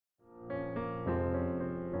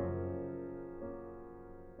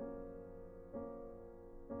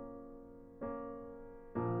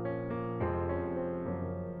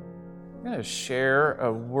going to share a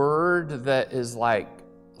word that is like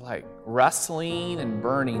wrestling and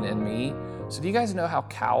burning in me. So do you guys know how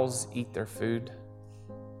cows eat their food?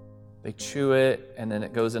 They chew it, and then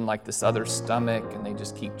it goes in like this other stomach, and they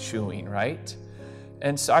just keep chewing, right?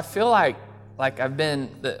 And so I feel like what I'm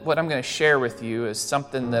going to share with you is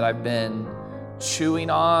something that I've been chewing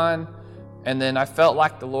on, and then I felt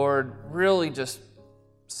like the Lord really just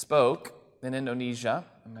spoke in Indonesia.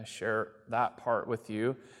 I'm going to share that part with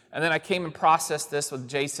you. And then I came and processed this with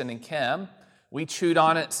Jason and Kim. We chewed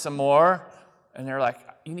on it some more, and they're like,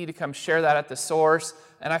 you need to come share that at the source.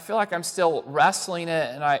 And I feel like I'm still wrestling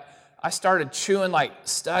it, and I started chewing, like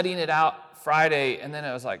studying it out Friday, and then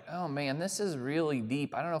I was like, oh man, this is really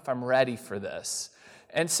deep. I don't know if I'm ready for this.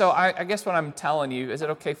 And so I guess what I'm telling you, is it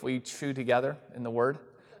okay if we chew together in the Word?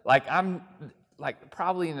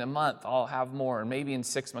 Probably in a month I'll have more, and maybe in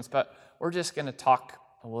 6 months, but we're just going to talk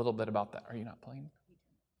a little bit about that. Are you not playing?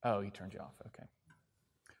 Oh, he turned you off. Okay.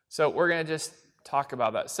 So we're going to just talk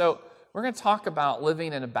about that. So we're going to talk about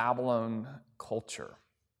living in a Babylon culture.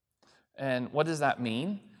 And what does that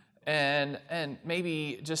mean? And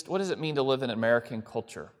maybe just what does it mean to live in American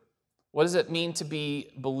culture? What does it mean to be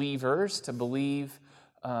believers, to believe,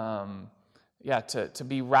 to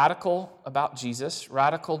be radical about Jesus,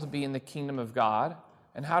 radical to be in the kingdom of God,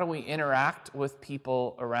 and how do we interact with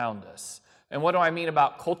people around us? And what do I mean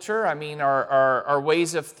about culture? I mean our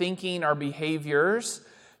ways of thinking, our behaviors.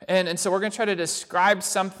 And so we're going to try to describe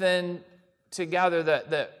something together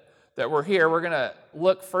that we're here. We're going to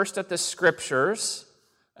look first at the scriptures,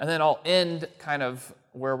 and then I'll end kind of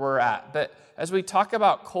where we're at. But as we talk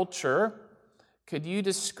about culture, could you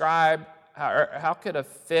describe, how could a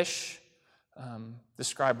fish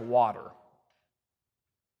describe water?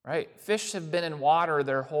 Right? Fish have been in water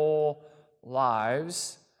their whole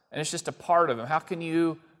lives, and it's just a part of them. How can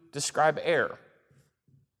you describe air?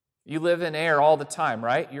 You live in air all the time,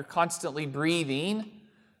 right? You're constantly breathing,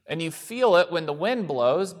 and you feel it when the wind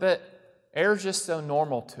blows, but air is just so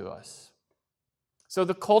normal to us. So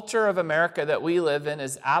the culture of America that we live in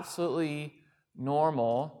is absolutely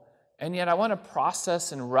normal, and yet I want to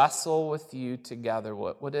process and wrestle with you together.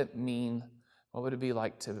 What would it mean? What would it be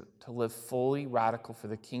like to live fully radical for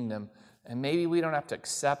the kingdom? And maybe we don't have to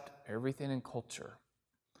accept everything in culture.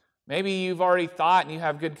 Maybe you've already thought and you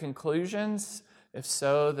have good conclusions. If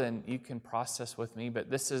so, then you can process with me. But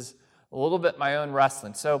this is a little bit my own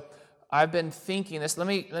wrestling. So I've been thinking this. Let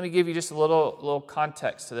me give you just a little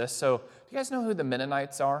context to this. So do you guys know who the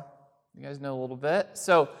Mennonites are? You guys know a little bit?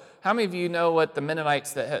 So how many of you know what the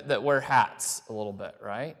Mennonites that wear hats a little bit,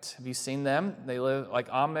 right? Have you seen them? They live like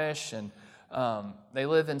Amish, and they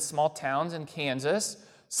live in small towns in Kansas.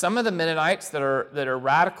 Some of the Mennonites that are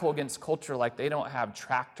radical against culture, like they don't have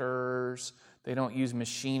tractors, they don't use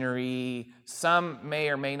machinery. Some may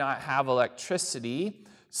or may not have electricity.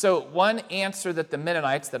 So one answer that the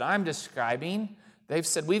Mennonites that I'm describing, they've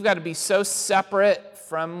said we've got to be so separate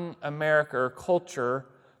from America or culture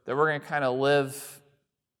that we're going to kind of live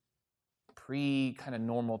kind of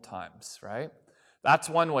normal times, right? That's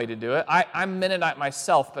one way to do it. I'm Mennonite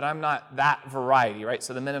myself, but I'm not that variety, right?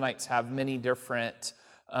 So the Mennonites have many different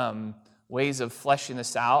ways of fleshing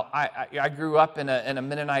this out. I grew up in a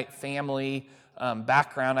Mennonite family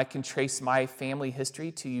background. I can trace my family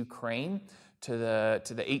history to Ukraine, to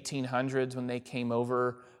the 1800s when they came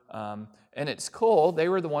over. And it's cool. They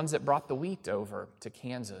were the ones that brought the wheat over to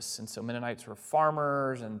Kansas. And so Mennonites were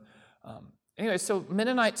farmers. And anyway, so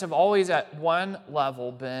Mennonites have always at one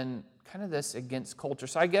level been kind of this against culture.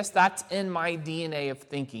 So I guess that's in my DNA of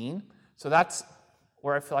thinking. So that's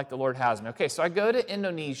where I feel like the Lord has me. Okay, so I go to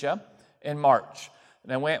Indonesia in March.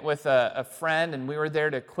 And I went with a friend, and we were there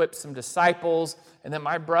to equip some disciples. And then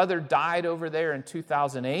my brother died over there in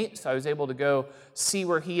 2008, so I was able to go see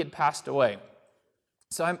where he had passed away.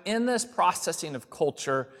 So I'm in this processing of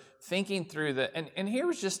culture, thinking through that. And here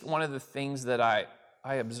was just one of the things that I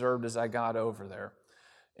observed as I got over there.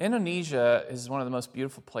 Indonesia is one of the most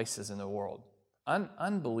beautiful places in the world.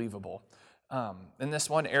 Unbelievable. In this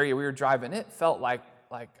one area we were driving, it felt like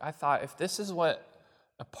I thought, if this is what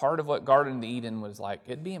a part of what Garden of Eden was like,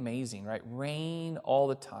 it'd be amazing, right? Rain all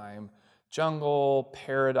the time, jungle,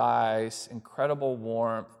 paradise, incredible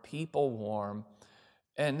warmth, people warm,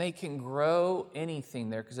 and they can grow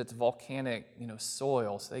anything there because it's volcanic,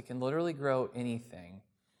 soil, so they can literally grow anything.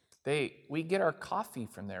 We get our coffee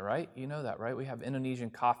from there, right? You know that, right? We have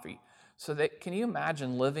Indonesian coffee. So can you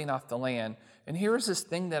imagine living off the land? And here was this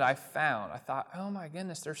thing that I found. I thought, oh my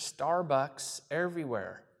goodness, there's Starbucks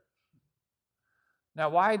everywhere. Now,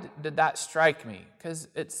 why did that strike me? Because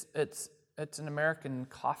it's an American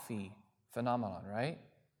coffee phenomenon, right?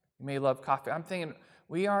 You may love coffee. I'm thinking,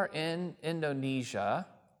 We are in Indonesia,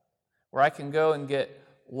 where I can go and get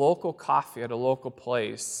local coffee at a local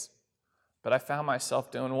place, but I found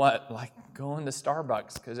myself doing what? Like going to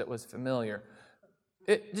Starbucks because it was familiar.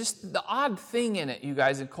 It just, the odd thing in it, you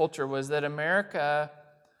guys, in culture was that America,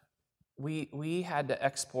 we had to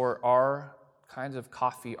export our kinds of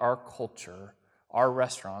coffee, our culture, our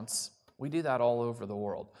restaurants. We do that all over the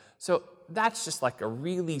world. So that's just like a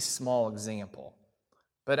really small example.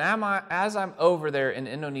 But as I'm over there in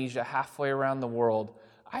Indonesia, halfway around the world,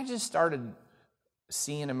 I just started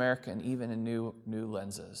seeing America and even in new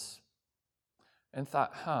lenses. And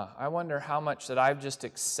thought, I wonder how much that I've just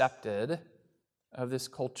accepted of this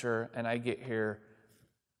culture, and I get here,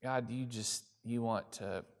 God, you want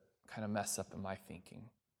to kind of mess up in my thinking.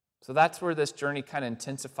 So that's where this journey kind of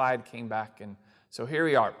intensified, came back, and so here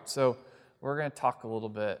we are. So we're going to talk a little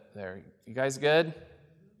bit there. You guys good?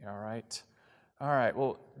 You all right? All right,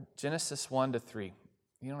 well, Genesis 1-3.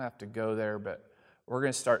 You don't have to go there, but we're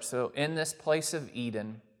going to start. So in this place of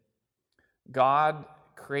Eden, God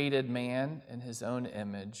created man in his own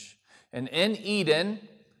image. And in Eden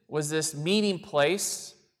was this meeting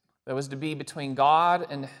place that was to be between God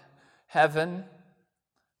and heaven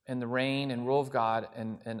and the reign and rule of God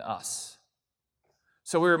and us.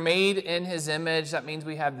 So we were made in his image. That means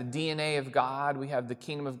we have the DNA of God. We have the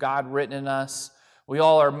kingdom of God written in us. We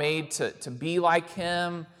all are made to be like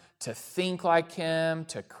him, to think like him,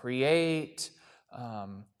 to create,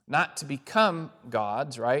 not to become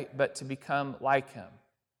gods, right? But to become like him,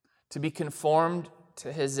 to be conformed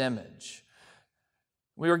to his image.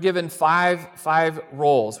 We were given five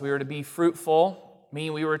roles. We were to be fruitful,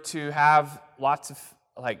 meaning we were to have lots of,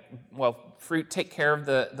 fruit, take care of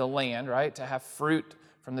the land, right? To have fruit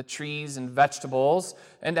from the trees and vegetables,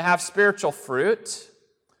 and to have spiritual fruit,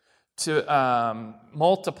 to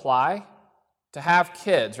multiply, to have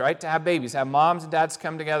kids, right? To have babies, have moms and dads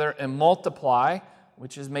come together and multiply,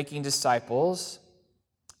 which is making disciples,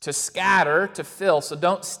 to scatter, to fill, so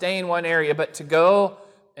don't stay in one area, but to go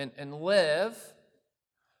and live.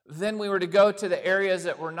 Then we were to go to the areas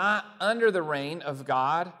that were not under the reign of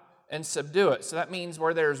God and subdue it. So that means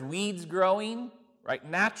where there's weeds growing, right?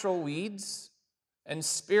 Natural weeds and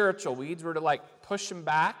spiritual weeds, we're to push them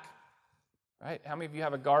back, right? How many of you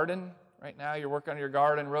have a garden right now? You're working on your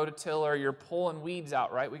garden, rototiller, you're pulling weeds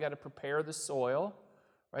out, right? We got to prepare the soil,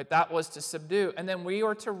 right? That was to subdue. And then we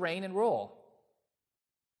were to reign and rule.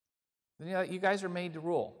 You guys are made to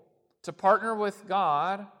rule, to partner with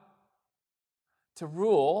God, to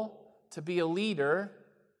rule, to be a leader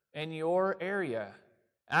in your area.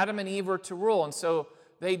 Adam and Eve were to rule, and so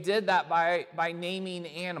they did that by naming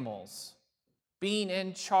animals, being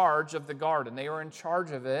in charge of the garden. They were in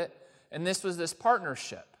charge of it, and this was this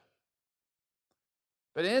partnership.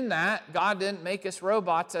 But in that, God didn't make us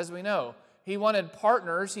robots, as we know. He wanted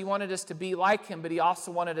partners. He wanted us to be like him, but he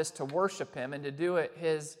also wanted us to worship him and to do it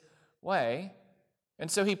his way.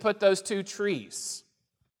 And so he put those two trees.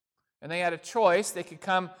 And they had a choice. They could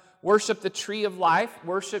come worship the tree of life,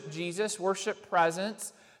 worship Jesus, worship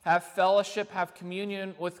presence, have fellowship, have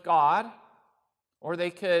communion with God. Or they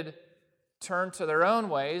could turn to their own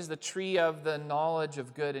ways, the tree of the knowledge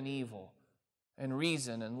of good and evil, and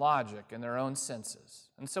reason and logic and their own senses.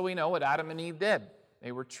 And so we know what Adam and Eve did.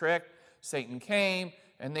 They were tricked. Satan came,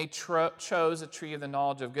 and they chose a tree of the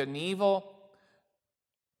knowledge of good and evil.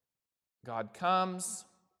 God comes.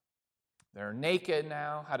 They're naked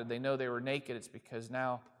now. How did they know they were naked? It's because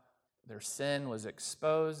now their sin was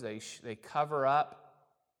exposed. They cover up,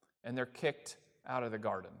 and they're kicked out of the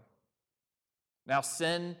garden. Now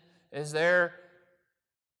sin is there,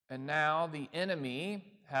 and now the enemy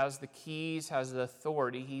has the keys, has the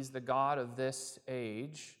authority. He's the god of this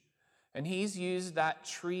age, and he's used that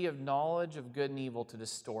tree of knowledge of good and evil to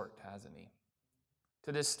distort, hasn't he?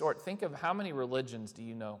 To distort. Think of how many religions do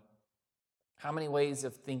you know? How many ways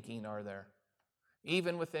of thinking are there?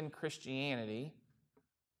 Even within Christianity,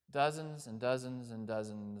 dozens and dozens and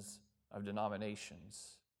dozens of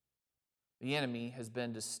denominations. The enemy has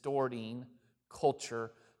been distorting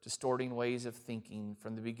culture, distorting ways of thinking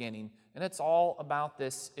from the beginning. And it's all about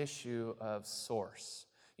this issue of source.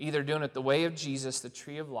 Either doing it the way of Jesus, the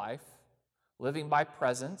tree of life, living by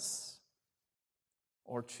presence,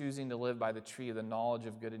 or choosing to live by the tree of the knowledge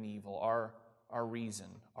of good and evil, our reason,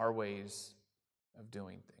 our ways of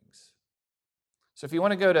doing things. So if you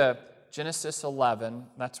want to go to Genesis 11,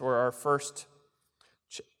 that's where our first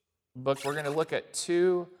book, we're going to look at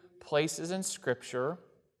two places in Scripture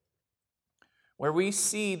where we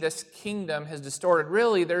see this kingdom has distorted.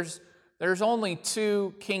 Really, there's only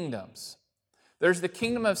two kingdoms. There's the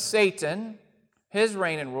kingdom of Satan, his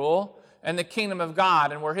reign and rule, and the kingdom of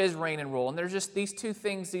God and where his reign and rule. And there's just these two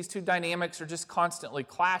things, these two dynamics are just constantly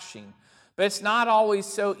clashing. But it's not always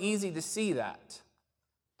so easy to see that.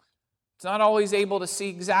 It's not always able to see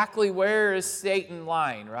exactly where is Satan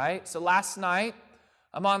lying, right? So last night,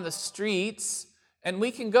 I'm on the streets, and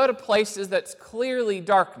we can go to places that's clearly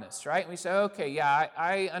darkness, right? And we say, okay, yeah,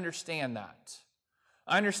 I understand that.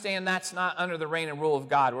 I understand that's not under the reign and rule of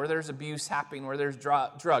God, where there's abuse happening, where there's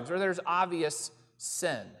drugs, where there's obvious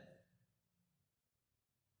sin.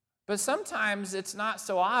 But sometimes it's not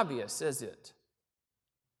so obvious, is it?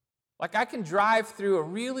 Like I can drive through a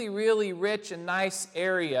really, really rich and nice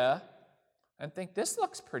area and think, this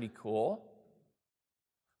looks pretty cool.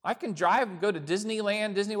 I can drive and go to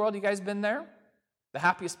Disneyland, Disney World. You guys been there? The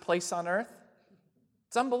happiest place on earth?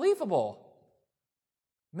 It's unbelievable.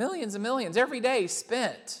 Millions and millions every day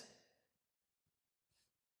spent.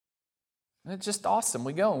 And it's just awesome.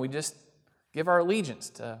 We go and we just give our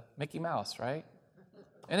allegiance to Mickey Mouse, right?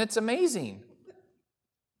 And it's amazing.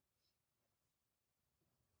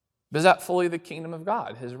 But is that fully the kingdom of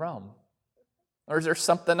God, his realm? Or is there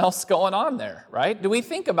something else going on there, right? Do we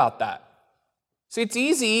think about that? See, it's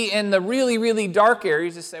easy in the really, really dark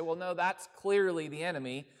areas to say, well, no, that's clearly the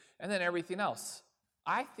enemy, and then everything else.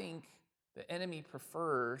 I think the enemy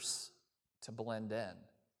prefers to blend in.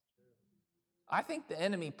 I think the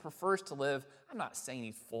enemy prefers to live, I'm not saying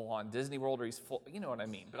he's full on Disney World or he's full, you know what I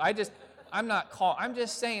mean, but I'm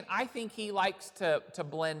just saying I think he likes to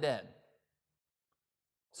blend in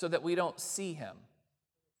so that we don't see him.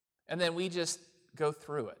 And then we just go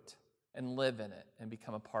through it and live in it and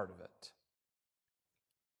become a part of it.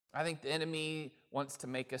 I think the enemy wants to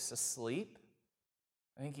make us asleep.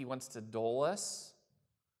 I think he wants to dull us,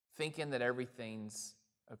 thinking that everything's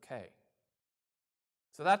okay.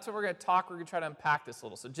 So that's what we're going to talk. We're going to try to unpack this a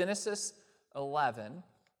little. So Genesis 11,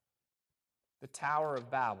 the Tower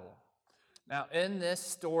of Babel. Now, in this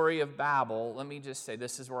story of Babel, let me just say,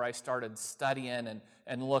 this is where I started studying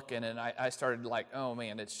and looking, and I started like, oh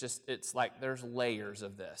man, it's like there's layers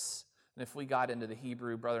of this. And if we got into the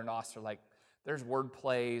Hebrew, Brother Noster, like there's word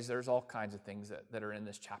plays, there's all kinds of things that are in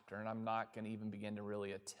this chapter, and I'm not going to even begin to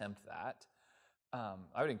really attempt that. I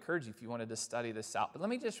would encourage you if you wanted to study this out, but let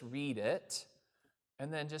me just read it,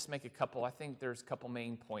 and then just make I think there's a couple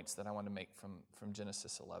main points that I want to make from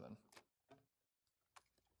Genesis 11.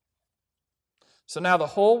 So now the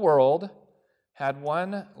whole world had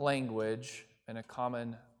one language and a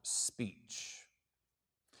common speech.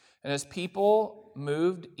 And as people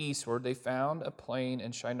moved eastward, they found a plain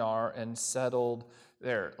in Shinar and settled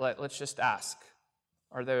there. Let's just ask,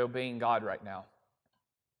 are they obeying God right now?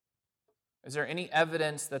 Is there any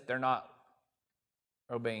evidence that they're not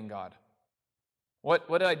obeying God? What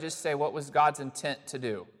did I just say? What was God's intent to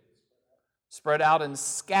do? Spread out and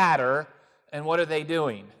scatter. And what are they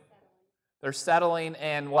doing? They're settling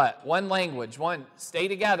in what? One language. Stay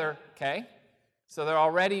together, okay? So they're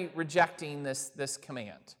already rejecting this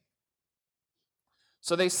command.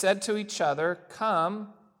 So they said to each other, come,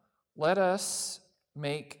 let us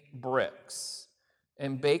make bricks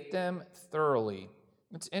and bake them thoroughly.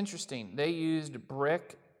 It's interesting. They used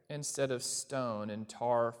brick instead of stone and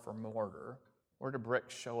tar for mortar. Where do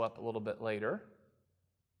bricks show up a little bit later?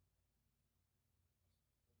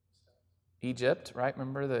 Egypt, right?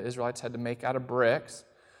 Remember the Israelites had to make out of bricks.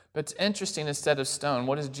 But it's interesting, instead of stone,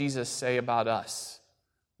 what does Jesus say about us?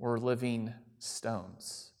 We're living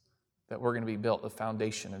stones, that we're going to be built the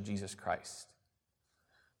foundation of Jesus Christ.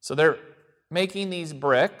 So they're making these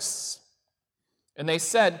bricks, and they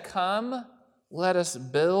said, come, let us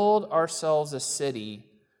build ourselves a city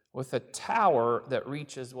with a tower that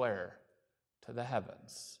reaches where? To the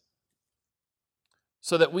heavens.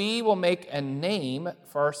 So that we will make a name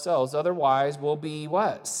for ourselves. Otherwise, we'll be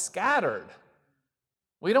what? Scattered.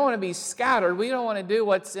 We don't want to be scattered. We don't want to do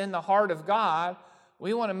what's in the heart of God.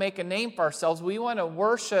 We want to make a name for ourselves. We want to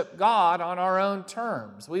worship God on our own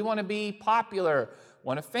terms. We want to be popular,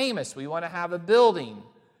 want to famous. We want to have a building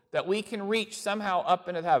that we can reach somehow up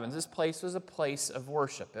into the heavens. This place was a place of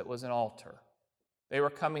worship. It was an altar. They were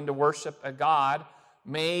coming to worship a God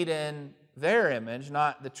made in their image,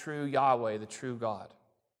 not the true Yahweh, the true God.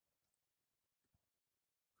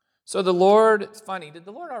 So the Lord, it's funny, did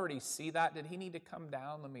the Lord already see that? Did he need to come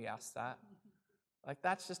down? Let me ask that. Like,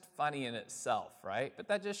 that's just funny in itself, right? But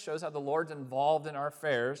that just shows how the Lord's involved in our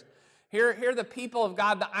affairs. Here the people of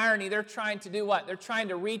God, the irony, they're trying to do what? They're trying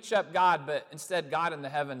to reach up God, but instead God in the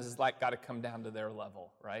heavens is like got to come down to their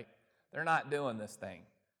level, right? They're not doing this thing.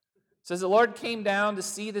 It says the Lord came down to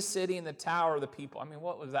see the city and the tower of the people. I mean,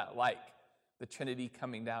 what was that like? The Trinity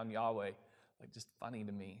coming down, Yahweh. Like, just funny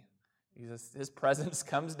to me. His presence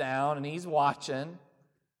comes down and he's watching.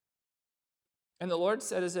 And the Lord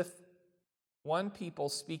said, as if one people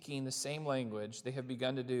speaking the same language, they have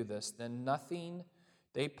begun to do this, then nothing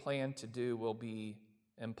they plan to do will be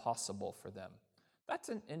impossible for them. That's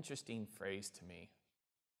an interesting phrase to me.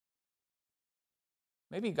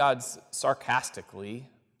 Maybe God's sarcastically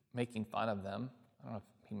making fun of them. I don't know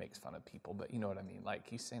if he makes fun of people, but you know what I mean. Like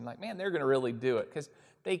he's saying, like, man, they're going to really do it because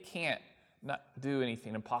they can't not do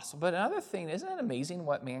anything impossible. But another thing, isn't it amazing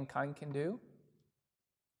what mankind can do?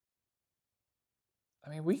 I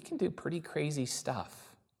mean, we can do pretty crazy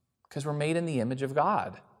stuff because we're made in the image of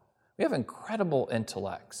God. We have incredible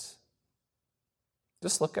intellects.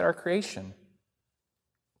 Just look at our creation.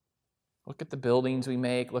 Look at the buildings we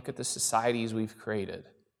make. Look at the societies we've created.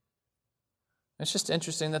 It's just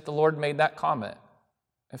interesting that the Lord made that comment.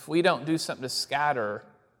 If we don't do something to scatter,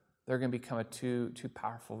 they're going to become too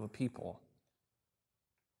powerful of a people.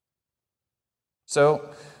 So,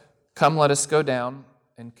 come, let us go down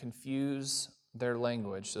and confuse their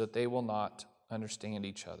language so that they will not understand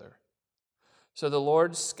each other. So the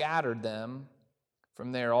Lord scattered them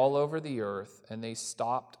from there all over the earth, and they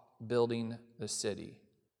stopped building the city.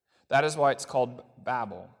 That is why it's called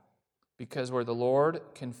Babel, because where the Lord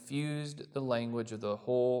confused the language of the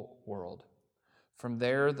whole world. From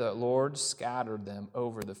there the Lord scattered them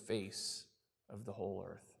over the face of the whole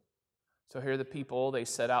earth. So here the people, they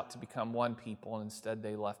set out to become one people, and instead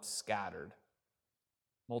they left scattered.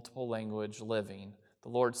 Multiple language, living. The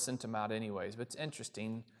Lord sent them out anyways. But it's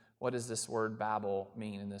interesting, what does this word Babel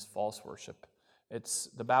mean in this false worship? It's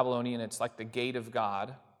the Babylonian, it's like the gate of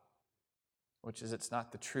God, which is, it's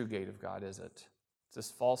not the true gate of God, is it? It's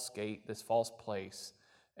this false gate, this false place,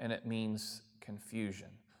 and it means confusion.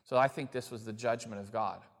 So I think this was the judgment of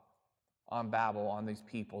God on Babel, on these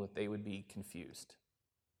people, that they would be confused.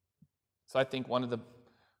 So I think one of the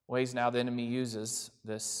ways now the enemy uses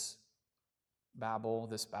this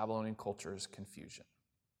Babylonian culture is confusion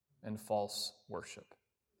and false worship.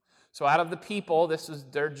 So out of the people, this was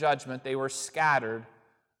their judgment. They were scattered.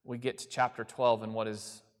 We get to chapter 12, and what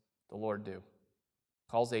does the Lord do?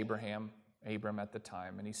 Calls Abram at the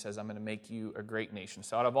time, and he says, I'm going to make you a great nation.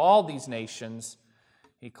 So out of all these nations,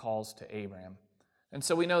 he calls to Abram. And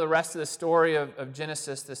so we know the rest of the story of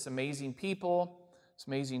Genesis, this amazing people, this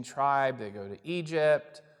amazing tribe. They go to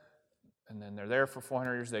Egypt, and then they're there for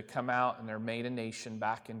 400 years. They come out, and they're made a nation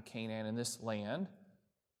back in Canaan, in this land.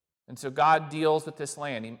 And so God deals with this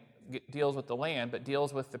land. He deals with the land, but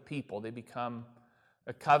deals with the people. They become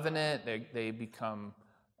a covenant. They become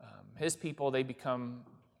his people. He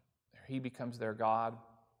becomes their God.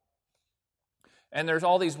 And there's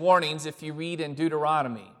all these warnings, if you read in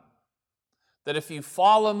Deuteronomy, that if you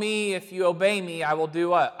follow me, if you obey me, I will do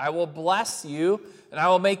what? I will bless you, and I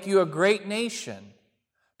will make you a great nation.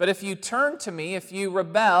 But if you turn to me, if you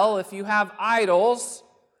rebel, if you have idols,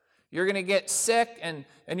 you're going to get sick, and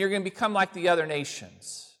you're going to become like the other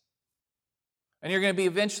nations. And you're going to be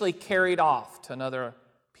eventually carried off to another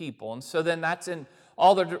people. And so then that's in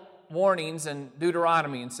all the warnings in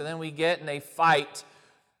Deuteronomy. And so then we get, and they fight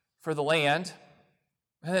for the land.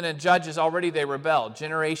 And then in Judges, already they rebel.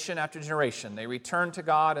 Generation after generation. They return to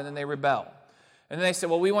God, and then they rebel. And then they say,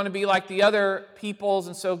 well, we want to be like the other peoples,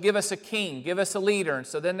 and so give us a king, give us a leader. And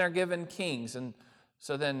so then they're given kings. And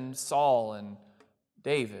so then Saul and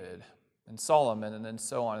David and Solomon, and then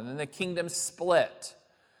so on. And then the kingdoms split.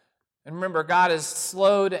 And remember, God is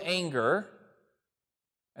slow to anger,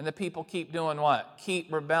 and the people keep doing what?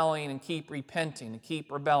 Keep rebelling and keep repenting and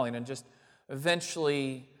keep rebelling, and just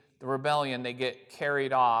eventually the rebellion, they get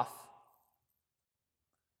carried off.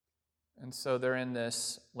 And so they're in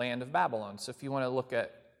this land of Babylon. So if you want to look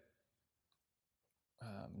at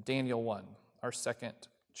Daniel 1, our second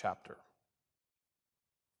chapter.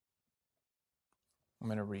 I'm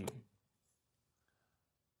going to read.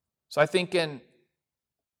 So I think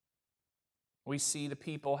we see the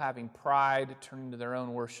people having pride, turning to their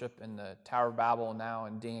own worship in the Tower of Babel. Now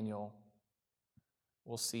in Daniel,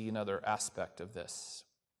 we'll see another aspect of this.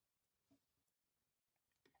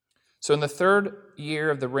 So in the third year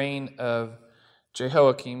of the reign of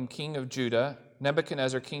Jehoiakim, king of Judah,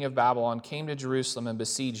 Nebuchadnezzar, king of Babylon, came to Jerusalem and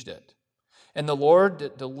besieged it. And the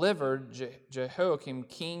Lord delivered Jehoiakim,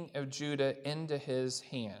 king of Judah, into his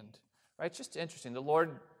hand. Right? It's just interesting. The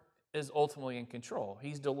Lord is ultimately in control.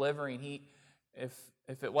 He's delivering.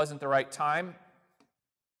 If it wasn't the right time,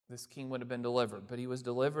 this king would have been delivered. But he was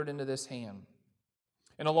delivered into this hand.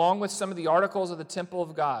 And along with some of the articles of the temple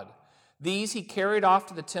of God, these he carried off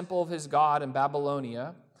to the temple of his God in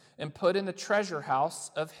Babylonia and put in the treasure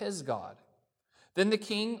house of his God. Then the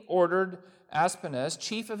king ordered Aspenaz,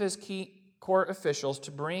 chief of his court officials,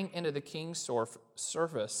 to bring into the king's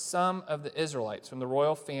service some of the Israelites from the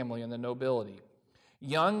royal family and the nobility,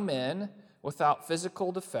 young men without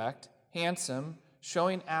physical defect, handsome,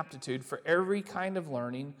 showing aptitude for every kind of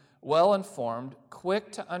learning, well-informed,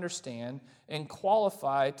 quick to understand, and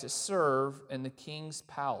qualified to serve in the king's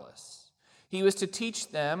palace. He was to teach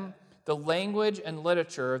them the language and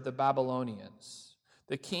literature of the Babylonians.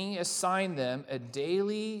 The king assigned them a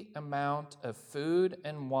daily amount of food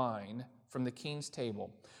and wine from the king's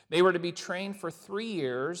table. They were to be trained for 3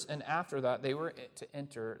 years, and after that, they were to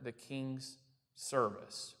enter the king's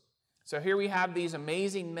service. So here we have these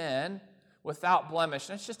amazing men without blemish.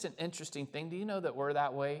 And it's just an interesting thing. Do you know that we're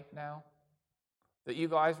that way now? That you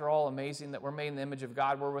guys are all amazing, that we're made in the image of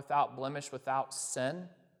God. We're without blemish, without sin,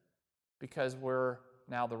 because we're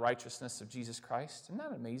now the righteousness of Jesus Christ. Isn't that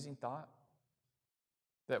an amazing thought?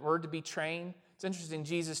 That we're to be trained. It's interesting,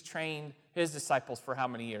 Jesus trained his disciples for how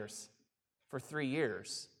many years? For 3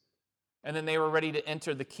 years. And then they were ready to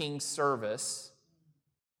enter the king's service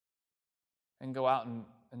and go out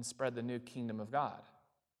and spread the new kingdom of God.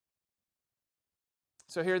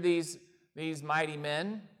 So here these mighty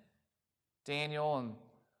men, Daniel and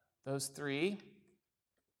those three,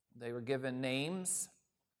 they were given names,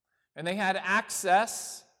 and they had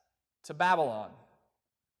access to Babylon.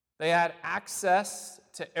 They had access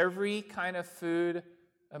to every kind of food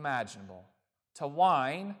imaginable, to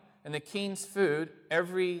wine and the king's food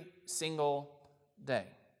every single day.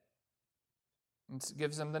 It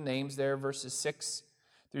gives them the names there, verses 6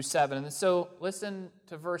 through 7. And so listen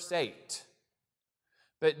to verse 8.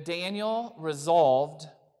 But Daniel resolved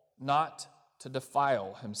not to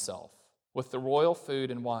defile himself with the royal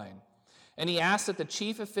food and wine. And he asked that the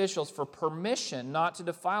chief officials for permission not to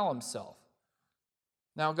defile himself.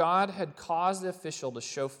 Now God had caused the official to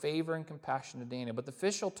show favor and compassion to Daniel. But the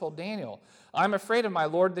official told Daniel, I'm afraid of my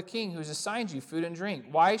lord the king, who's assigned you food and drink.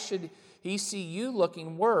 Why should he see you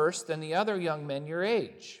looking worse than the other young men your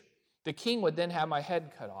age? The king would then have my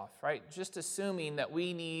head cut off, right? Just assuming that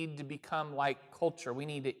we need to become like culture. We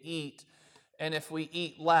need to eat. And if we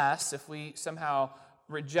eat less, if we somehow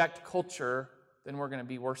reject culture, then we're going to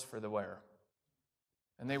be worse for the wear.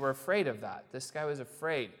 And they were afraid of that. This guy was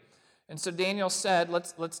afraid. And so Daniel said,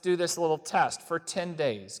 let's do this little test for 10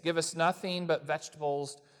 days. Give us nothing but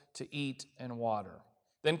vegetables to eat and water.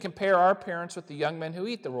 Then compare our appearance with the young men who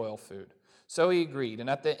eat the royal food. So he agreed. And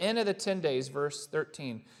at the end of the 10 days, verse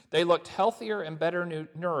 13, they looked healthier and better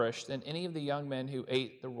nourished than any of the young men who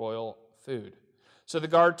ate the royal food. So the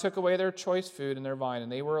guard took away their choice food and their wine,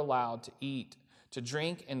 and they were allowed to eat, to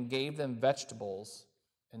drink, and gave them vegetables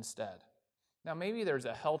instead. Now, maybe there's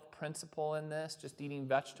a health principle in this, just eating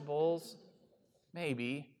vegetables.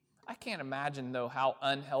 Maybe. I can't imagine, though, how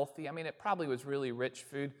unhealthy. I mean, it probably was really rich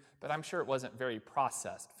food, but I'm sure it wasn't very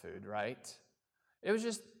processed food, right? It was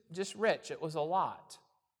just rich. It was a lot.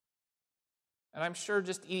 And I'm sure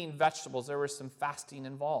just eating vegetables, there was some fasting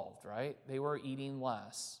involved, right? They were eating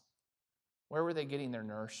less. Where were they getting their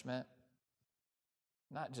nourishment?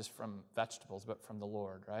 Not just from vegetables, but from the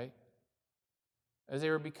Lord, right? As they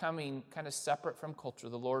were becoming kind of separate from culture,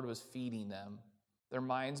 the Lord was feeding them. Their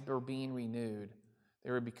minds were being renewed.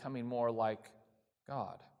 They were becoming more like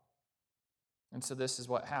God. And so this is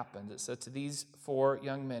what happened. It said, to these 4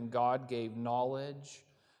 young men, God gave knowledge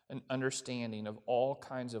and understanding of all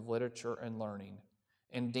kinds of literature and learning.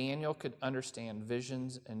 And Daniel could understand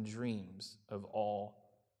visions and dreams of all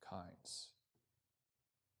kinds.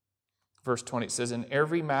 Verse 20, it says, in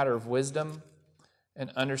every matter of wisdom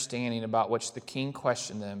and understanding about which the king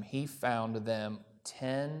questioned them, he found them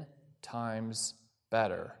 10 times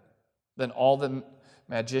better than all the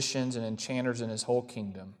magicians and enchanters in his whole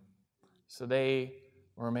kingdom. So they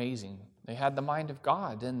were amazing. They had the mind of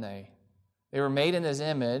God, didn't they? They were made in his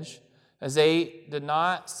image. As they did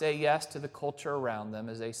not say yes to the culture around them,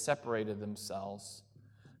 as they separated themselves,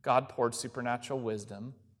 God poured supernatural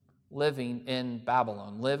wisdom, living in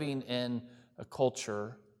Babylon, living in a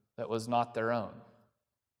culture that was not their own.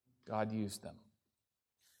 God used them.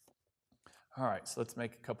 All right, so let's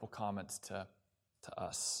make a couple comments to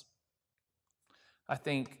us. I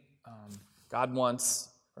think God wants,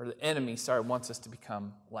 or the enemy, wants us to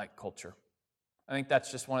become like culture. I think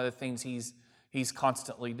that's just one of the things he's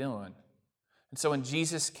constantly doing. And so when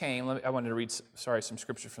Jesus came, I wanted to read some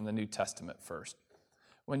scripture from the New Testament first.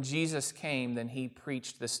 When Jesus came, then he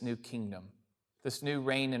preached this new kingdom, this new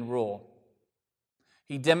reign and rule.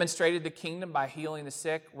 He demonstrated the kingdom by healing the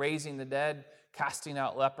sick, raising the dead, casting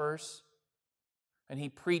out lepers. And he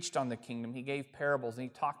preached on the kingdom. He gave parables, and he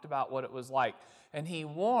talked about what it was like. And he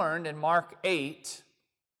warned in Mark 8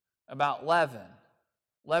 about leaven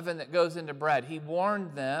that goes into bread. He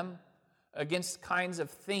warned them against kinds of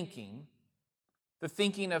thinking, the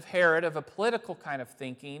thinking of Herod, of a political kind of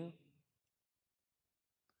thinking,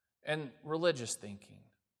 and religious thinking.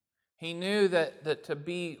 He knew that to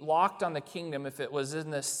be locked on the kingdom, if it was in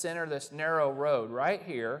this center, this narrow road right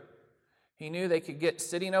here, he knew they could get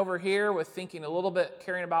sitting over here with thinking a little bit,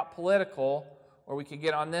 caring about political, or we could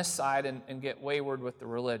get on this side and get wayward with the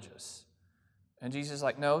religious. And Jesus is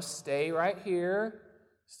like, no, stay right here.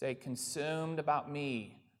 Stay consumed about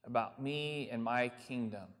me and my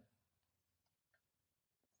kingdom.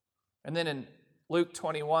 And then in Luke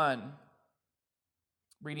 21,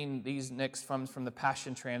 reading these next from the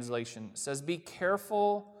Passion Translation, it says, be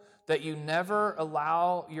careful that you never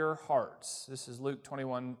allow your hearts. This is Luke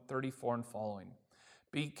 21:34 and following.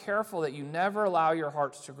 Be careful that you never allow your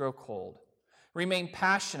hearts to grow cold. Remain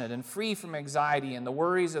passionate and free from anxiety and the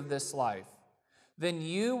worries of this life. Then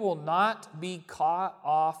you will not be caught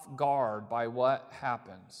off guard by what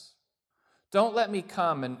happens. Don't let me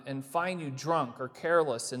come and find you drunk or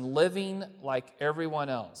careless and living like everyone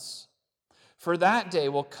else. For that day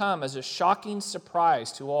will come as a shocking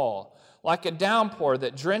surprise to all, like a downpour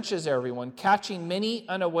that drenches everyone, catching many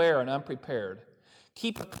unaware and unprepared.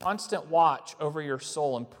 Keep a constant watch over your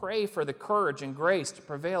soul and pray for the courage and grace to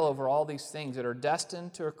prevail over all these things that are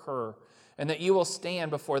destined to occur, and that you will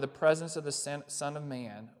stand before the presence of the Son of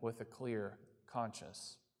Man with a clear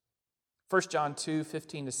conscience. 1 John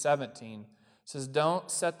 2:15-17 says,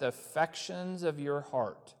 don't set the affections of your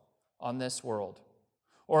heart on this world,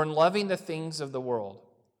 or in loving the things of the world.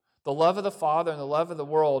 The love of the Father and the love of the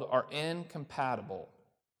world are incompatible.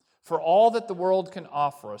 For all that the world can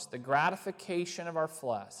offer us, the gratification of our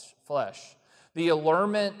flesh, the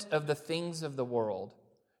allurement of the things of the world,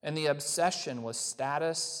 and the obsession with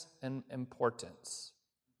status and importance.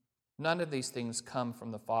 None of these things come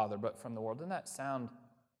from the Father, but from the world. Doesn't that sound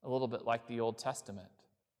a little bit like the Old Testament?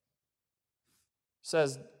 It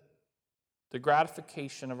says, the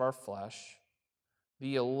gratification of our flesh,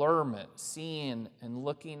 the allurement, seeing and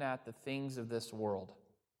looking at the things of this world,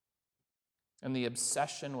 and the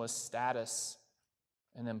obsession with status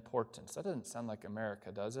and importance. That doesn't sound like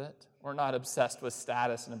America, does it? We're not obsessed with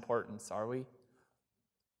status and importance, are we?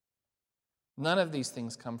 None of these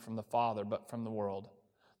things come from the Father, but from the world.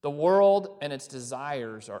 The world and its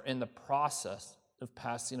desires are in the process of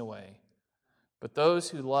passing away, but those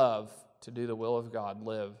who love to do the will of God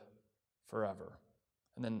live forever.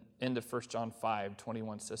 And then into 1 John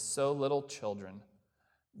 5:21 says, so little children,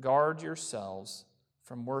 guard yourselves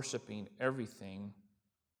from worshiping everything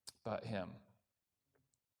but Him.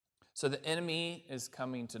 So the enemy is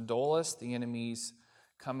coming to dull us. The enemy's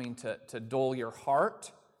coming to dull your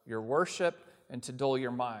heart, your worship, and to dull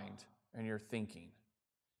your mind and your thinking.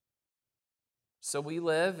 So we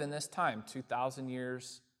live in this time, 2,000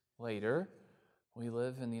 years later, we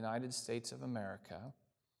live in the United States of America.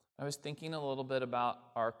 I was thinking a little bit about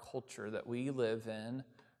our culture that we live in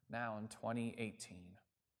now in 2018.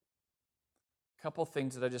 A couple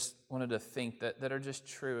things that I just wanted to think that are just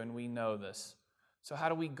true, and we know this. So how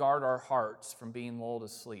do we guard our hearts from being lulled to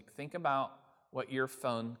sleep? Think about what your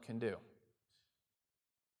phone can do.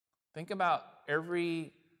 Think about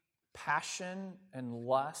every passion and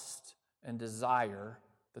lust and desire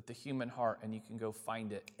that the human heart, and you can go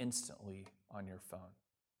find it instantly on your phone.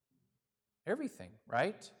 Everything,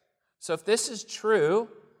 right? So if this is true,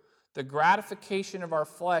 the gratification of our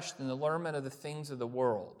flesh and the allurement of the things of the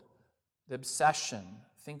world, the obsession,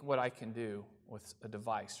 think what I can do with a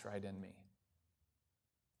device right in me.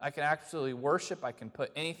 I can absolutely worship. I can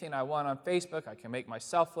put anything I want on Facebook. I can make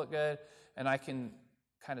myself look good. And I can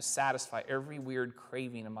kind of satisfy every weird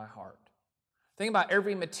craving in my heart. Think about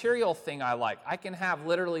every material thing I like. I can have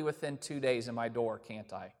literally within 2 days in my door,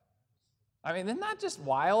 can't I? I mean, isn't that just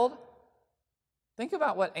wild? Think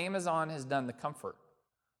about what Amazon has done to comfort.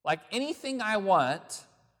 Like anything I want,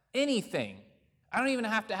 anything. I don't even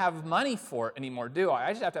have to have money for it anymore, do I?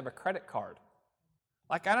 I just have to have a credit card.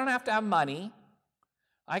 Like I don't have to have money.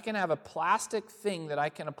 I can have a plastic thing that I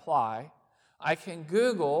can apply. I can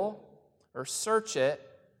Google or search it,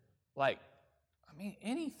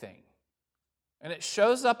 anything. And it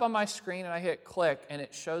shows up on my screen and I hit click and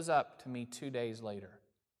it shows up to me 2 days later.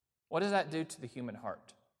 What does that do to the human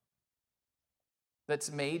heart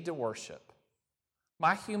that's made to worship?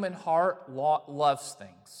 My human heart loves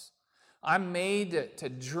things. I'm made to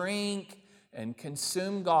drink and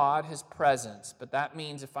consume God, His presence. But that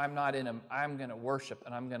means if I'm not in Him, I'm going to worship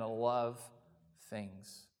and I'm going to love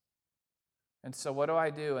things. And so what do I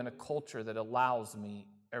do in a culture that allows me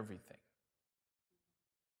everything?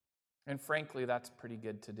 And frankly, that's pretty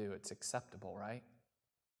good to do. It's acceptable, right?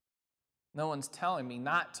 No one's telling me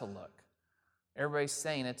not to look. Everybody's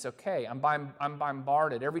saying it's okay. I'm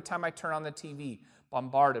bombarded. Every time I turn on the TV,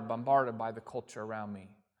 bombarded by the culture around me.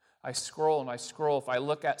 I scroll and I scroll. If I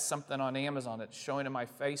look at something on Amazon, it's showing in my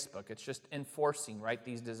Facebook. It's just enforcing, right,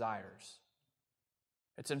 these desires.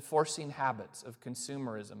 It's enforcing habits of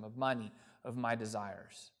consumerism, of money, of my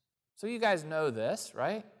desires. So you guys know this,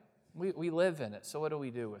 right? We live in it. So what do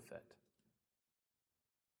we do with it?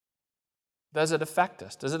 Does it affect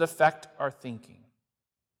us? Does it affect our thinking?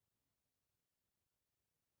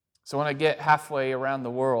 So when I get halfway around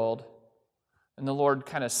the world and the Lord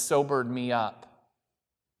kind of sobered me up,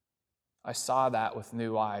 I saw that with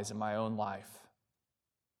new eyes in my own life.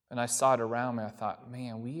 And I saw it around me. I thought,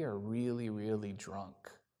 man, we are really, really drunk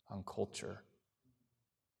on culture.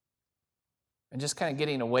 And just kind of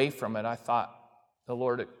getting away from it, I thought the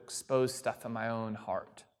Lord exposed stuff in my own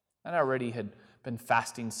heart. And I already had been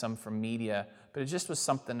fasting some from media, but it just was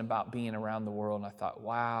something about being around the world. And I thought,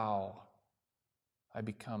 wow, I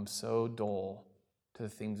become so dull to the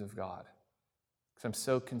things of God because I'm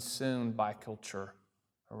so consumed by culture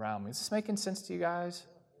around me. Is this making sense to you guys?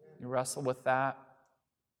 You wrestle with that?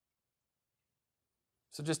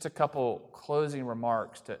 So just a couple closing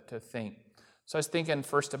remarks to think. So I was thinking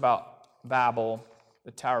first about Babel,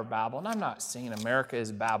 the Tower of Babel. And I'm not saying America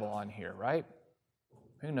is Babylon here, right?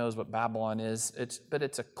 Who knows what Babylon is? But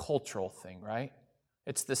it's a cultural thing, right?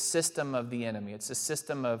 It's the system of the enemy. It's the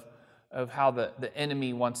system of how the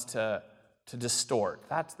enemy wants to distort.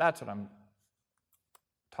 That's what I'm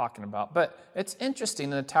talking about. But it's interesting,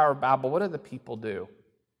 in the Tower of Babel, what do the people do?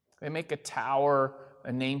 They make a tower,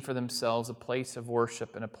 a name for themselves, a place of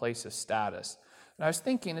worship, and a place of status. And I was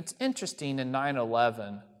thinking, it's interesting in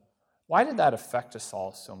 9/11, why did that affect us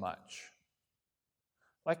all so much?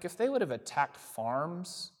 Like if they would have attacked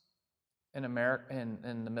farms in America,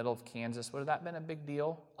 in the middle of Kansas, would have that been a big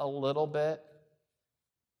deal? A little bit.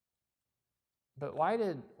 But why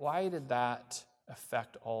did that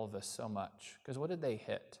affect all of us so much? Because what did they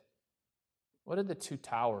hit? What did the two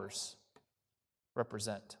towers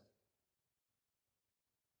represent?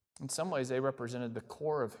 In some ways, they represented the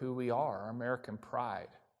core of who we are, our American pride.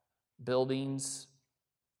 Buildings,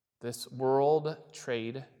 this World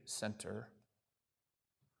Trade Center,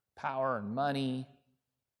 power and money.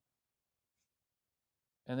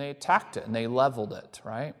 And they attacked it and they leveled it,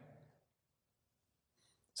 right?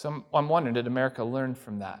 So I'm wondering, did America learn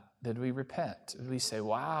from that? Did we repent? Did we say,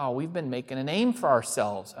 wow, we've been making a name for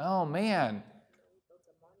ourselves? Oh, man.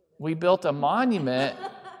 We built a monument.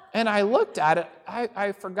 And I looked at it.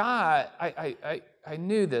 I forgot. I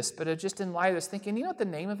knew this, but it just in light of this thinking, you know what the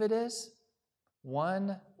name of it is?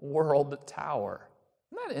 One World Tower.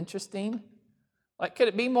 Isn't that interesting? Like, could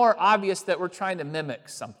it be more obvious that we're trying to mimic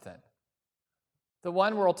something? The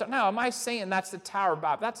One World Tower. Now, am I saying that's the Tower of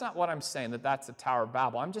Babel? That's not what I'm saying, that's the Tower of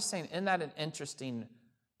Babel. I'm just saying, isn't that an interesting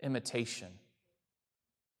imitation?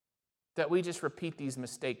 That we just repeat these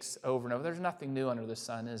mistakes over and over. There's nothing new under the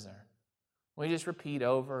sun, is there? We just repeat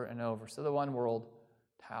over and over. So the One World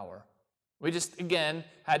Tower. We just, again,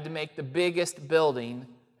 had to make the biggest building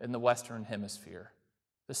in the Western Hemisphere,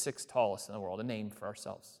 the sixth tallest in the world, a name for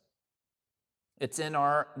ourselves. It's in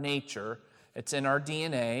our nature. It's in our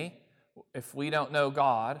DNA, if we don't know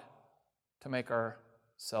God, to make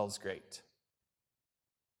ourselves great.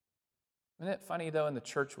 Isn't it funny, though, in the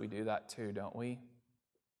church we do that too, don't we?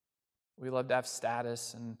 We love to have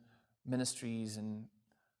status and ministries and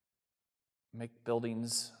make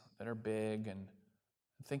buildings that are big, and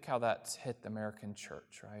think how that's hit the American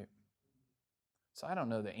church, right? So I don't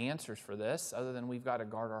know the answers for this other than we've got to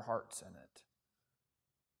guard our hearts in it.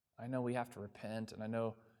 I know we have to repent, and I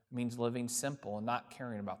know it means living simple and not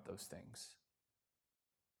caring about those things.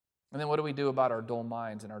 And then what do we do about our dull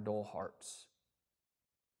minds and our dull hearts?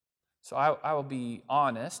 So I will be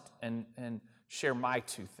honest and share my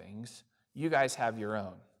two things. You guys have your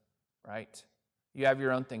own, right? You have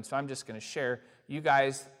your own thing. So I'm just going to share. You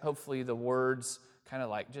guys, hopefully the words kind of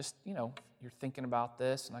like just, you're thinking about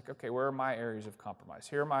this and like, okay, where are my areas of compromise?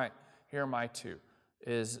 Here are my two.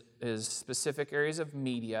 Is specific areas of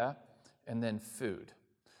media and then food.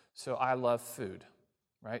 So I love food,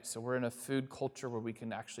 right? So we're in a food culture where we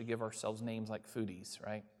can actually give ourselves names like foodies,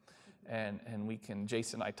 right? And we can,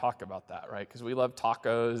 Jason and I talk about that, right? Because we love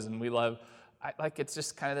tacos and we love, it's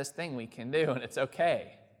just kind of this thing we can do and it's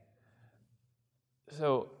okay.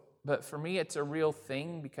 So, but for me, it's a real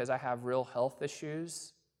thing because I have real health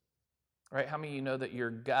issues, right? How many of you know that your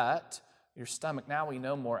gut, your stomach, now we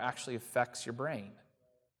know more, actually affects your brain?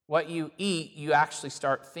 What you eat, you actually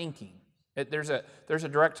start thinking. There's a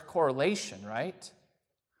direct correlation, right?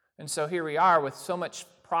 And so here we are with so much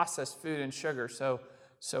processed food and sugar.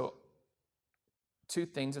 So two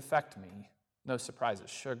things affect me. No surprises,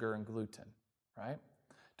 sugar and gluten, right?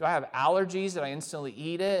 Do I have allergies that I instantly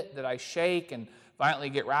eat it, that I shake and violently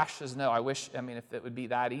get rashes? No, if it would be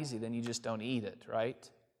that easy, then you just don't eat it, right?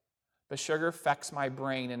 But sugar affects my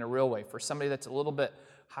brain in a real way. For somebody that's a little bit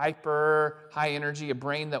hyper, high energy, a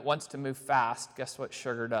brain that wants to move fast, guess what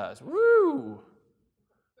sugar does? Woo!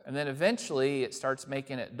 And then eventually it starts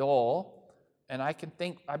making it dull, and I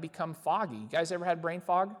become foggy. You guys ever had brain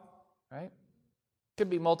fog? Right? Could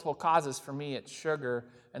be multiple causes. For me, it's sugar,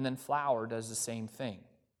 and then flour does the same thing.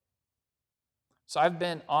 So I've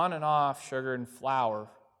been on and off sugar and flour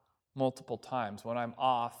multiple times. When I'm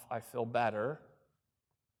off, I feel better.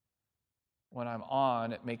 When I'm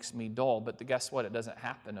on, it makes me dull. But guess what? It doesn't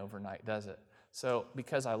happen overnight, does it? So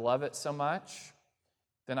because I love it so much,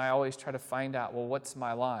 then I always try to find out, well, what's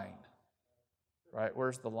my line? Right?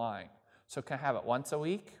 Where's the line? So can I have it once a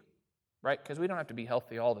week? Right? Because we don't have to be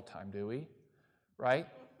healthy all the time, do we? Right?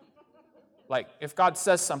 Like, if God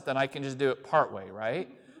says something, I can just do it part way, right?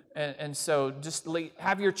 And so just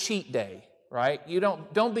have your cheat day, right? You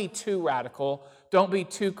don't be too radical. Don't be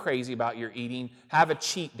too crazy about your eating. Have a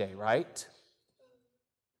cheat day, right?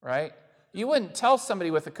 Right? You wouldn't tell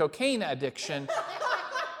somebody with a cocaine addiction,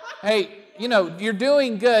 hey, you're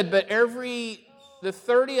doing good, but the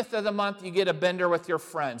 30th of the month you get a bender with your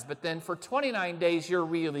friends, but then for 29 days you're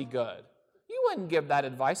really good. You wouldn't give that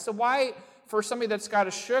advice. So why, for somebody that's got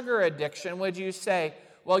a sugar addiction, would you say,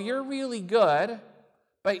 well, you're really good,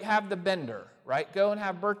 but have the bender, right? Go and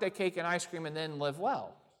have birthday cake and ice cream and then live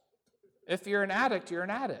well. If you're an addict, you're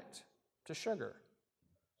an addict to sugar.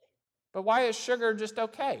 But why is sugar just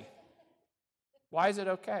okay? Why is it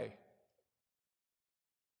okay?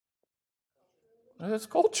 It's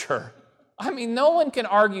culture. No one can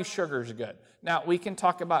argue sugar's good. Now, we can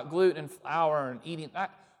talk about gluten and flour and eating.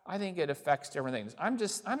 I think it affects different things.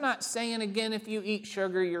 I'm not saying, again, if you eat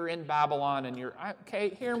sugar, you're in Babylon and okay,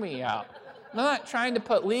 hear me out. I'm not trying to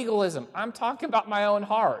put legalism. I'm talking about my own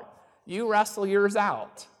heart. You wrestle yours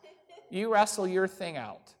out. You wrestle your thing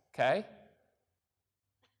out, okay?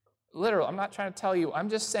 Literally, I'm not trying to tell you. I'm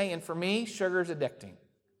just saying, for me, sugar's addicting.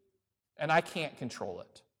 And I can't control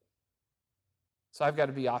it. So I've got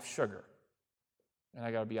to be off sugar. And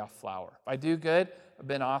I got to be off flour. If I do good, I've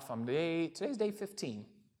been off. Today's day 15.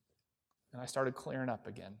 And I started clearing up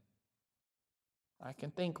again. I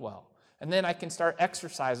can think well. And then I can start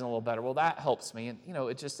exercising a little better. Well, that helps me. And,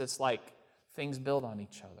 it's like things build on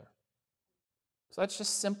each other. So that's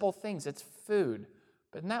just simple things. It's food.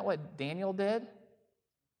 But isn't that what Daniel did?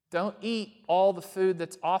 Don't eat all the food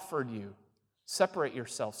that's offered you. Separate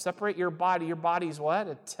yourself. Separate your body. Your body's what?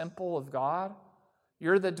 A temple of God.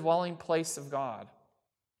 You're the dwelling place of God.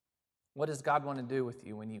 What does God want to do with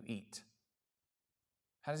you when you eat?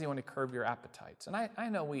 How does he want to curb your appetites? And I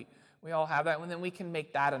know we all have that, and then we can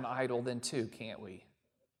make that an idol then too, can't we?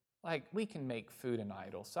 Like, we can make food an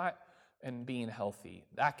idol. And being healthy,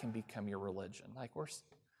 that can become your religion.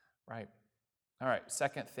 Right? All right,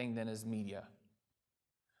 second thing then is media.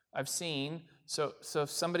 I've seen, so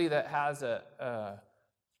somebody that has a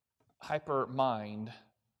hyper mind,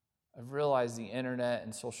 I've realized the internet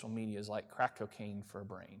and social media is like crack cocaine for a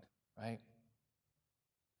brain, right?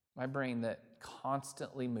 My brain that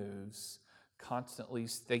constantly moves, constantly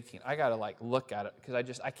thinking. I got to look at it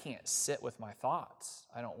because I can't sit with my thoughts.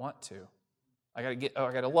 I don't want to. I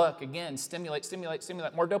got to look again, stimulate,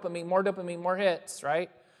 more dopamine, more hits,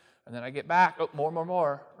 right? And then I get back,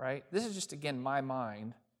 more, right? This is just, again, my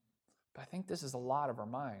mind. But I think this is a lot of our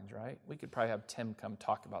minds, right? We could probably have Tim come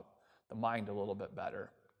talk about the mind a little bit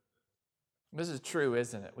better. This is true,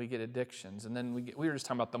 isn't it? We get addictions. And then we were just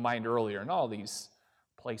talking about the mind earlier and all these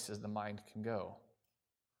places the mind can go.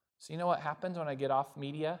 So you know what happens when I get off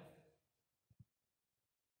media?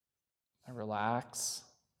 I relax.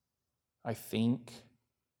 I think.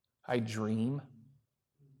 I dream.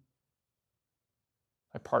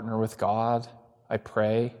 I partner with God. I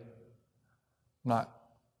pray. I'm not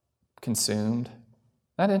consumed.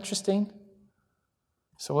 Isn't that interesting?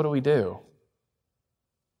 So what do?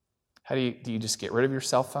 How do you just get rid of your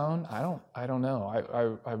cell phone? I don't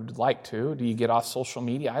know. I would like to. Do you get off social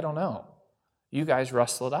media? I don't know. You guys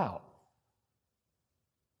wrestle it out.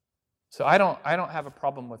 So I don't have a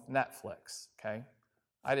problem with Netflix, okay?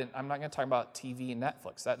 I'm not going to talk about TV and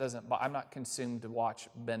Netflix. I'm not consumed to watch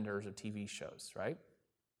benders of TV shows, right?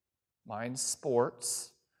 Mine's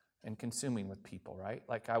sports and consuming with people, right?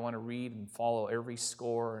 Like, I want to read and follow every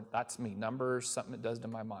score. That's me. Numbers, something it does to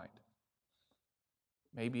my mind.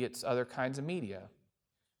 Maybe it's other kinds of media.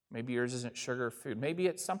 Maybe yours isn't sugar or food. Maybe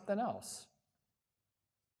it's something else.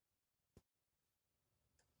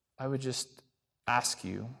 I would just ask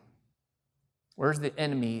you, where's the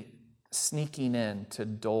enemy sneaking in to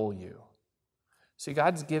dull you? See,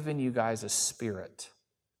 God's given you guys a spirit.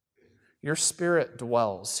 Your spirit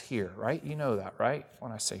dwells here, right? You know that, right?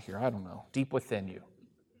 When I say here, I don't know. Deep within you.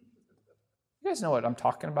 You guys know what I'm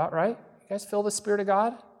talking about, right? You guys feel the Spirit of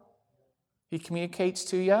God? He communicates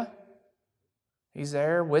to you. He's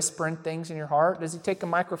there whispering things in your heart. Does he take a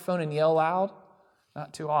microphone and yell loud?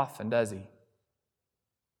 Not too often, does he?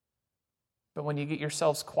 But when you get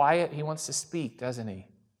yourselves quiet, he wants to speak, doesn't he?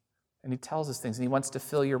 And he tells us things, and he wants to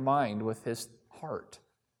fill your mind with his heart.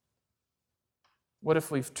 What if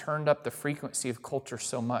we've turned up the frequency of culture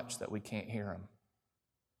so much that we can't hear him?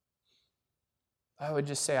 I would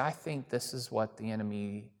just say, I think this is what the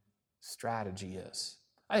enemy's strategy is.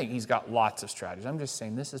 I think he's got lots of strategies. I'm just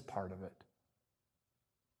saying this is part of it.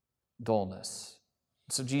 Dullness.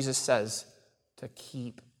 So Jesus says to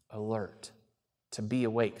keep alert, to be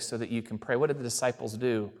awake so that you can pray. What did the disciples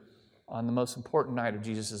do on the most important night of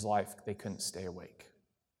Jesus' life? They couldn't stay awake.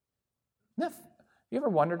 You ever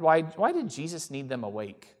wondered why did Jesus need them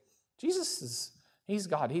awake? He's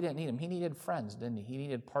God. He didn't need them. He needed friends, didn't he? He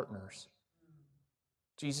needed partners.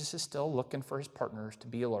 Jesus is still looking for his partners to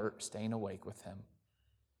be alert, staying awake with him.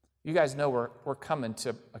 You guys know we're coming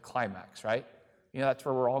to a climax, right? You know that's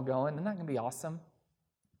where we're all going. Isn't that going to be awesome?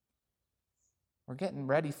 We're getting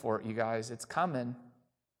ready for it, you guys. It's coming.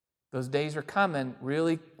 Those days are coming,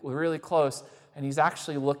 really, really close. And he's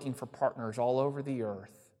actually looking for partners all over the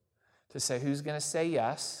earth to say who's going to say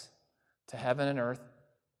yes to heaven and earth,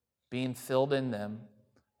 being filled in them,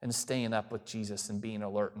 and staying up with Jesus and being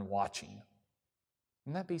alert and watching.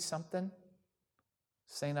 Wouldn't that be something?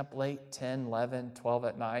 Staying up late, 10, 11, 12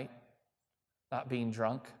 at night, not being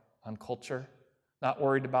drunk on culture, not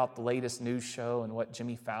worried about the latest news show and what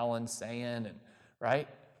Jimmy Fallon's saying, and right?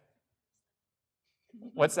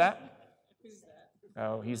 What's that? Who's that?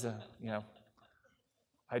 Oh,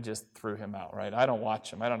 I just threw him out, right? I don't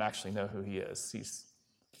watch him. I don't actually know who he is.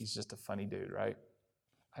 He's just a funny dude, right?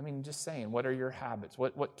 I mean, just saying, what are your habits?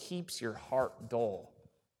 What keeps your heart dull?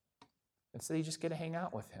 And so you just get to hang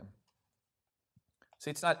out with him. See,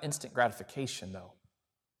 it's not instant gratification, though.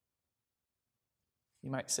 You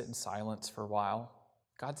might sit in silence for a while.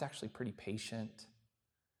 God's actually pretty patient.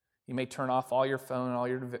 You may turn off all your phone and all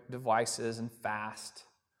your devices and fast.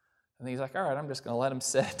 And then he's like, all right, I'm just going to let him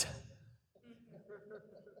sit.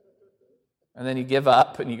 And then you give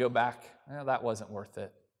up and you go back. Oh, that wasn't worth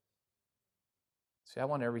it. See, I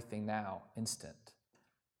want everything now, instant.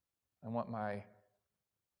 I want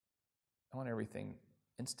everything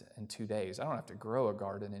instant in 2 days. I don't have to grow a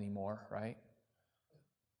garden anymore, right?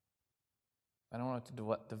 I don't have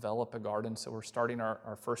to develop a garden, so we're starting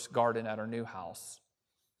our first garden at our new house.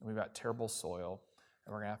 And we've got terrible soil,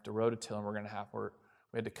 and we're going to have to rototill, and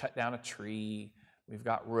we had to cut down a tree. We've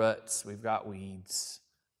got roots. We've got weeds.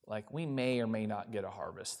 Like, we may or may not get a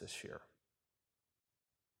harvest this year.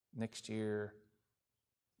 Next year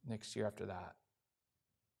after that.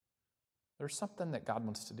 There's something that God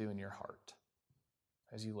wants to do in your heart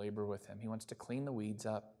as you labor with him. He wants to clean the weeds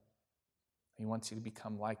up. He wants you to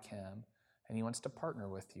become like him. And he wants to partner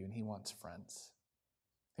with you, and he wants friends.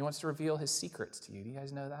 He wants to reveal his secrets to you. Do you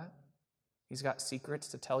guys know that? He's got secrets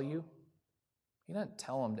to tell you. He doesn't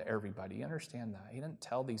tell them to everybody. You understand that? He doesn't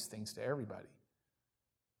tell these things to everybody.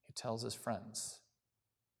 He tells his friends.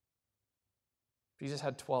 Jesus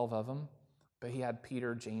had 12 of them, but he had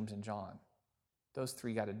Peter, James, and John. Those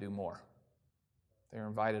three got to do more. They were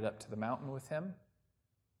invited up to the mountain with him.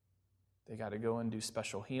 They got to go and do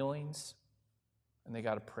special healings. And they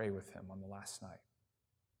got to pray with him on the last night.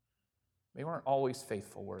 They weren't always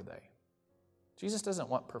faithful, were they? Jesus doesn't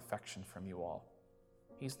want perfection from you all.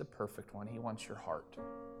 He's the perfect one. He wants your heart.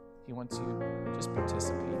 He wants you just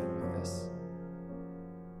participating with this.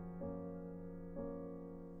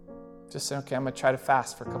 Just say, okay, I'm going to try to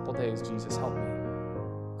fast for a couple days. Jesus, help me.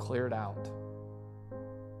 Clear it out.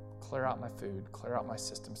 Clear out my food. Clear out my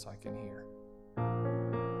system so I can hear.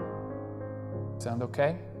 Sound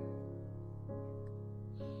okay?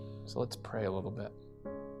 So let's pray a little bit.